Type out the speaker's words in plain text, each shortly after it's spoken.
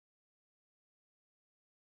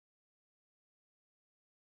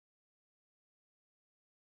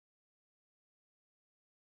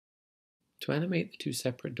To animate the two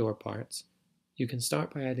separate door parts, you can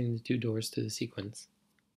start by adding the two doors to the sequence.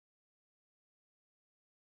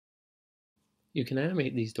 You can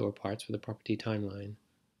animate these door parts with a property timeline.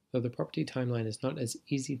 Though the property timeline is not as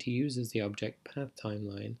easy to use as the object path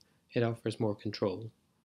timeline, it offers more control.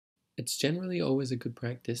 It's generally always a good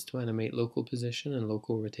practice to animate local position and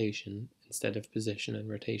local rotation instead of position and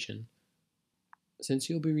rotation. Since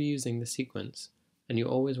you'll be reusing the sequence, and you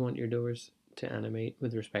always want your doors to animate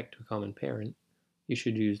with respect to a common parent, you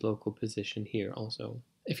should use local position here also.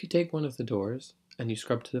 If you take one of the doors, and you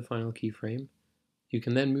scrub to the final keyframe, you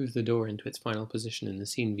can then move the door into its final position in the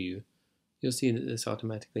scene view. You'll see that this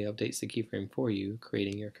automatically updates the keyframe for you,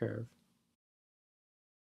 creating your curve.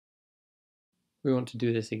 We want to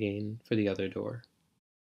do this again for the other door.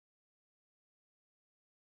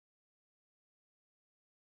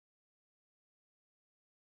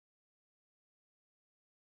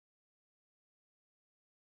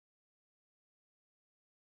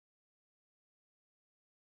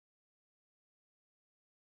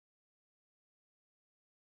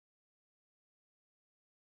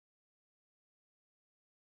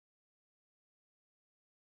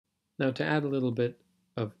 Now to add a little bit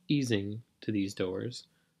of easing to these doors,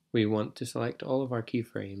 we want to select all of our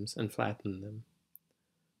keyframes and flatten them.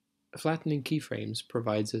 Flattening keyframes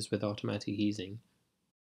provides us with automatic easing,